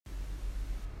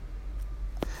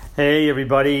Hey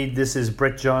everybody, this is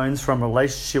Brett Jones from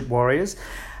Relationship Warriors,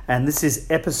 and this is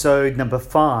episode number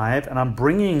 5, and I'm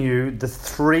bringing you the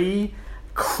 3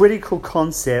 critical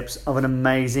concepts of an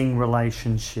amazing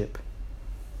relationship.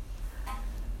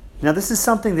 Now, this is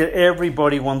something that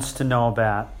everybody wants to know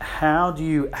about. How do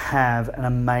you have an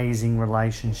amazing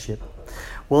relationship?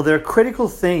 Well, there are critical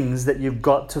things that you've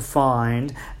got to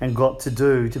find and got to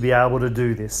do to be able to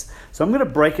do this. So I'm going to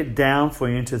break it down for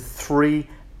you into 3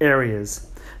 areas.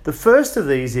 The first of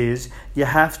these is you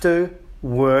have to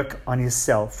work on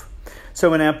yourself.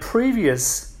 So in our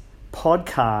previous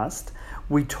podcast,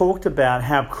 we talked about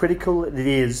how critical it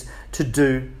is to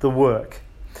do the work.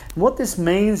 And what this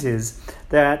means is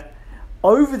that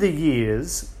over the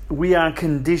years, we are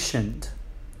conditioned,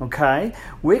 okay?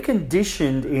 We're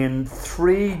conditioned in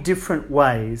 3 different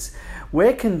ways.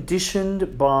 We're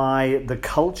conditioned by the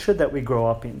culture that we grow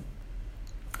up in,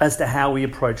 as to how we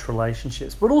approach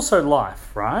relationships, but also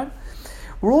life, right?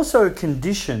 We're also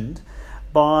conditioned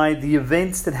by the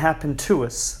events that happen to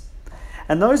us.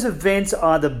 And those events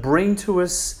either bring to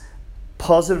us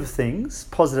positive things,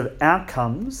 positive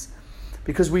outcomes,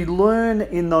 because we learn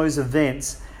in those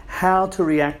events how to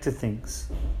react to things.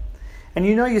 And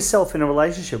you know yourself in a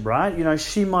relationship, right? You know,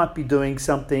 she might be doing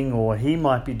something or he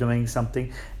might be doing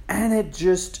something, and it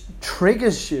just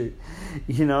triggers you.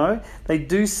 You know, they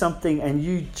do something and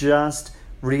you just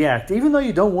react. Even though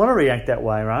you don't want to react that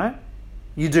way, right?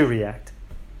 You do react.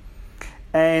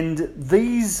 And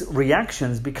these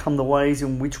reactions become the ways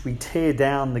in which we tear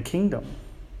down the kingdom.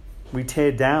 We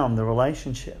tear down the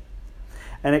relationship.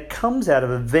 And it comes out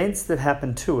of events that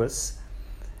happen to us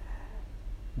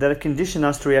that have conditioned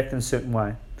us to react in a certain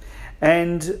way.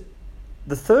 And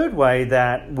the third way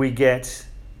that we get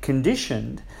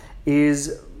conditioned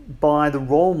is by the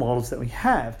role models that we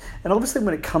have. And obviously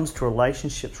when it comes to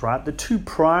relationships, right, the 2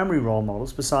 primary role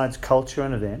models besides culture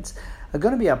and events are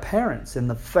going to be our parents and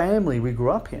the family we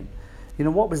grew up in. You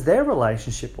know, what was their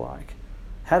relationship like?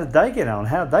 How did they get on?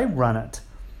 How did they run it?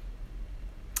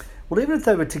 Well, even if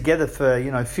they were together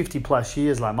for, 50 plus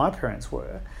years like my parents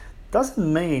were,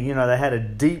 doesn't mean, they had a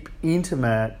deep,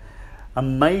 intimate,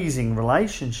 amazing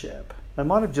relationship. They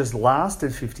might have just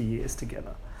lasted 50 years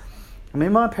together. I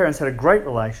mean, my parents had a great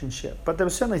relationship, but there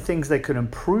were certainly things they could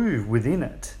improve within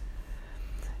it.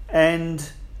 And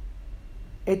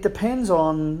it depends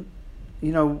on,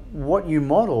 what you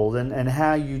modeled and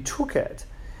how you took it.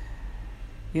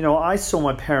 I saw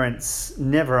my parents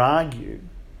never argue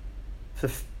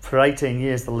for 18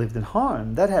 years they lived at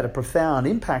home. That had a profound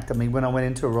impact on me when I went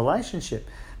into a relationship.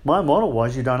 My model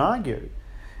was you don't argue. And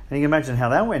you can imagine how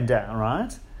that went down,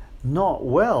 right? Not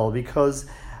well, because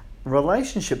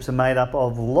relationships are made up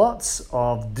of lots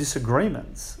of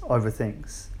disagreements over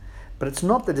things. But it's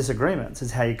not the disagreements,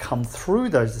 it's how you come through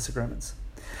those disagreements.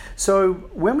 So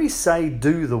when we say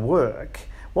do the work,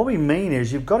 what we mean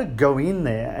is you've got to go in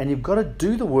there and you've got to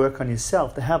do the work on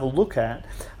yourself to have a look at,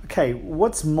 okay,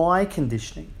 what's my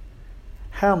conditioning?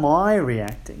 How am I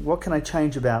reacting? What can I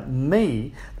change about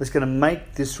me that's going to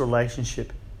make this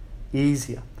relationship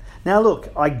easier? Now, look,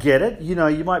 I get it. You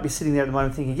might be sitting there at the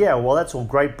moment thinking, yeah, well, that's all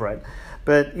great, Brett.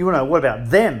 But, what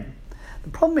about them? The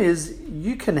problem is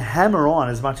you can hammer on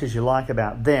as much as you like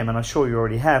about them, and I'm sure you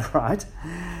already have, right?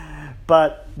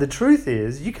 But the truth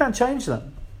is you can't change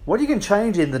them. What you can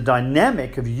change in the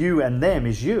dynamic of you and them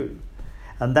is you.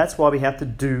 And that's why we have to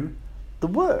do the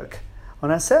work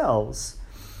on ourselves.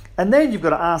 And then you've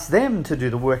got to ask them to do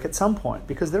the work at some point,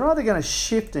 because they're either going to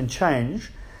shift and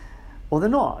change or they're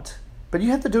not. But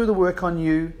you have to do the work on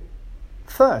you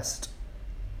first.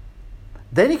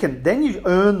 Then you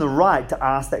earn the right to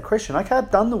ask that question. Okay,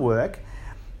 I've done the work.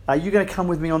 Are you going to come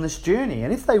with me on this journey?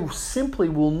 And if they simply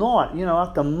will not,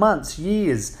 after months,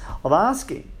 years of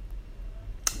asking,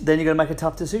 then you're going to make a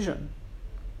tough decision.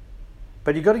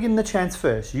 But you've got to give them the chance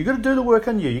first. You've got to do the work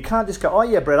on you. You can't just go, oh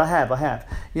yeah, Brett, I have.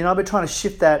 I've been trying to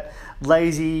shift that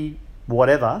lazy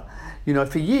whatever,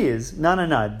 for years.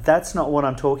 No. That's not what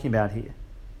I'm talking about here.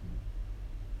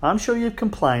 I'm sure you've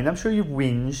complained. I'm sure you've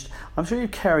whinged. I'm sure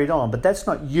you've carried on. But that's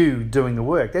not you doing the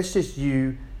work. That's just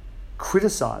you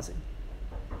criticizing.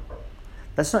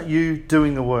 That's not you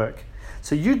doing the work.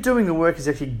 So you doing the work is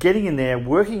actually getting in there,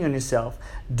 working on yourself,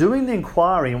 doing the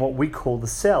inquiry in what we call the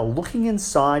cell, looking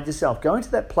inside yourself, going to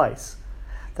that place,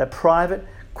 that private,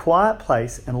 quiet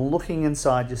place, and looking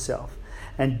inside yourself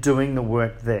and doing the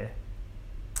work there.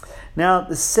 Now,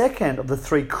 the second of the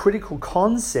 3 critical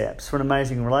concepts for an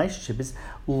amazing relationship is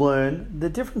learn the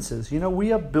differences.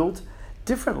 We are built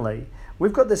differently.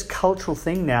 We've got this cultural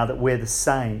thing now that we're the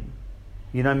same.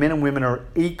 Men and women are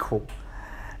equal.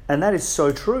 And that is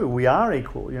so true. We are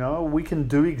equal, we can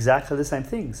do exactly the same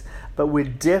things, but we're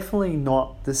definitely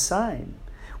not the same.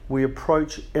 We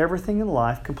approach everything in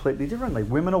life completely differently.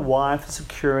 Women are wired for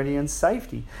security and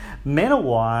safety. Men are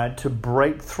wired to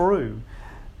break through.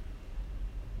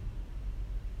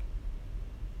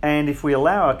 And if we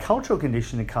allow a cultural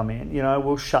condition to come in,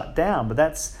 we'll shut down. But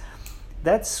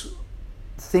that's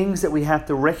things that we have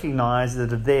to recognize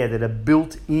that are there, that are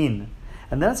built in.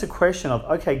 And that's a question of,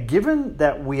 okay, given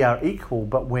that we are equal,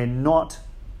 but we're not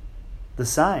the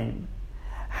same,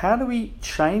 how do we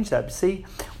change that? See,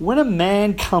 when a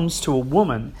man comes to a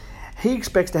woman, he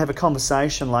expects to have a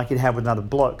conversation like he'd have with another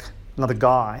bloke, another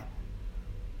guy.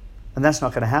 And that's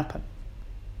not going to happen,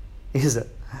 is it?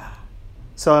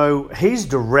 So he's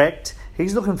direct,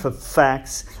 he's looking for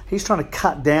facts, he's trying to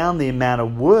cut down the amount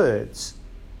of words.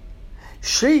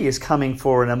 She is coming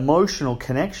for an emotional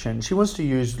connection. She wants to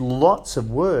use lots of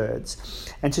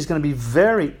words, and she's going to be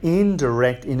very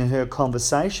indirect in her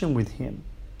conversation with him.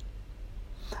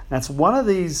 That's one of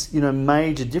these,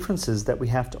 major differences that we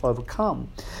have to overcome.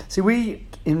 See, we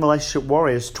in Relationship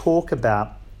Warriors talk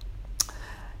about,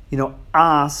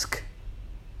 ask,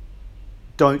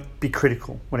 don't be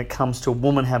critical when it comes to a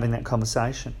woman having that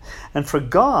conversation. And for a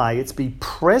guy, it's be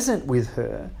present with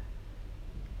her.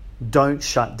 Don't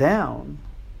shut down,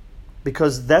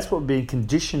 because that's what we're being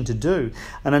conditioned to do.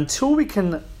 And until we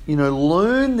can,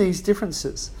 learn these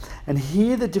differences and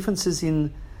hear the differences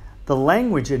in the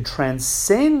language and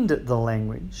transcend the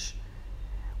language,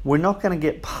 we're not going to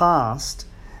get past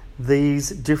these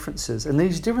differences. And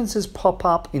these differences pop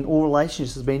up in all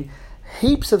relationships. There's been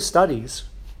heaps of studies,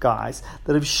 guys,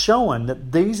 that have shown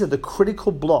that these are the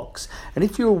critical blocks. And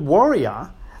if you're a warrior,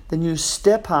 then you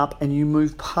step up and you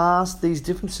move past these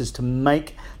differences to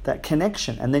make that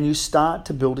connection. And then you start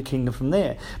to build a kingdom from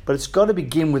there. But it's got to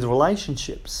begin with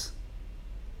relationships.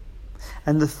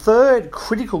 And the third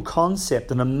critical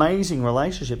concept, an amazing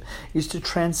relationship, is to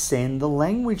transcend the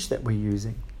language that we're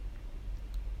using.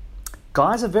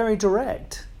 Guys are very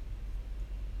direct.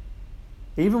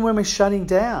 Even when we're shutting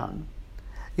down.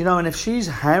 And if she's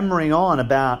hammering on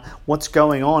about what's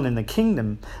going on in the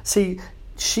kingdom, see,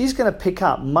 she's going to pick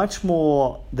up much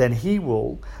more than he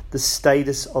will the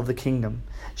status of the kingdom.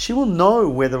 She will know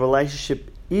where the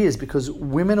relationship is, because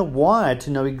women are wired to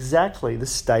know exactly the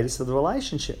status of the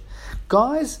relationship.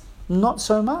 Guys, not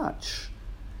so much.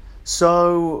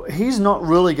 So he's not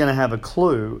really going to have a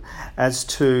clue as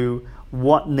to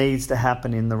what needs to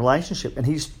happen in the relationship. And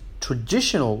his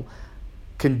traditional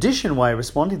conditioned way of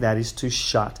responding to that is to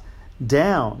shut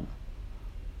down.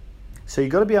 So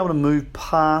you've got to be able to move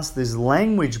past this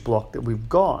language block that we've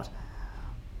got.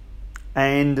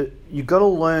 And you've got to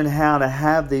learn how to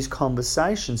have these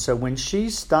conversations. So when she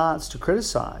starts to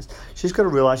criticize, she's got to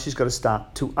realize she's got to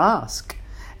start to ask.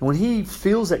 And when he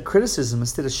feels that criticism,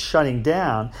 instead of shutting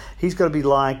down, he's got to be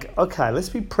like, okay, let's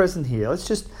be present here. Let's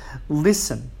just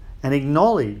listen and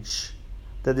acknowledge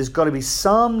that there's got to be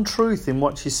some truth in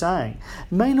what she's saying.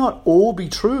 It may not all be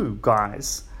true,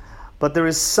 guys, but there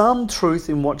is some truth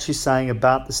in what she's saying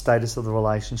about the status of the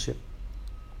relationship.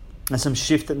 There's some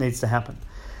shift that needs to happen.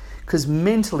 Because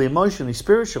mentally, emotionally,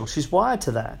 spiritually, she's wired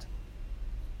to that.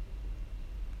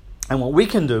 And what we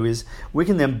can do is we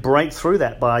can then break through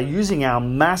that by using our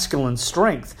masculine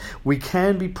strength. We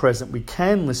can be present, we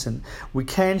can listen, we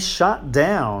can shut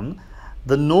down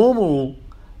the normal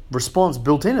response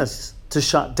built in us to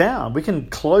shut down. We can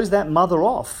close that mother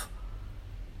off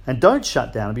and don't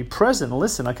shut down and be present and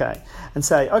listen, okay, and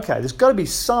say, okay, there's got to be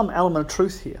some element of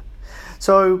truth here.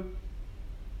 So,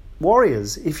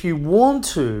 warriors, if you want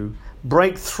to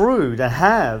break through to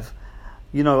have,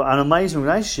 an amazing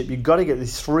relationship, you've got to get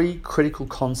these three critical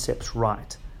concepts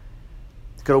right.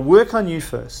 You've got to work on you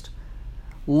first.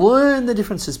 Learn the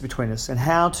differences between us and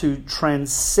how to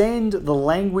transcend the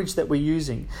language that we're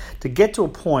using to get to a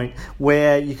point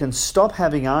where you can stop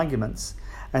having arguments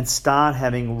and start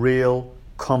having real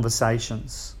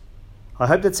conversations. I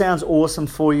hope that sounds awesome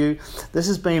for you. This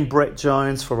has been Brett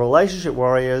Jones for Relationship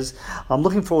Warriors. I'm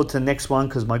looking forward to the next one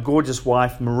because my gorgeous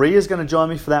wife Maria is going to join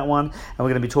me for that one, and we're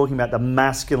going to be talking about the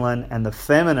masculine and the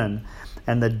feminine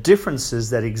and the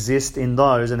differences that exist in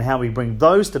those and how we bring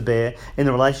those to bear in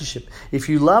the relationship. If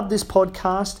you love this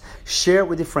podcast, share it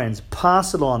with your friends.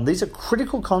 Pass it on. These are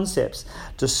critical concepts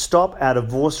to stop our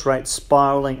divorce rate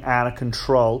spiraling out of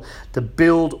control, to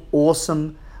build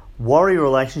awesome warrior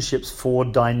relationships for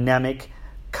dynamic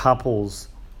couples.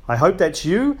 I hope that's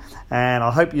you, and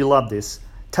I hope you love this.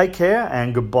 Take care,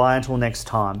 and goodbye until next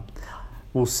time.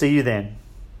 We'll see you then.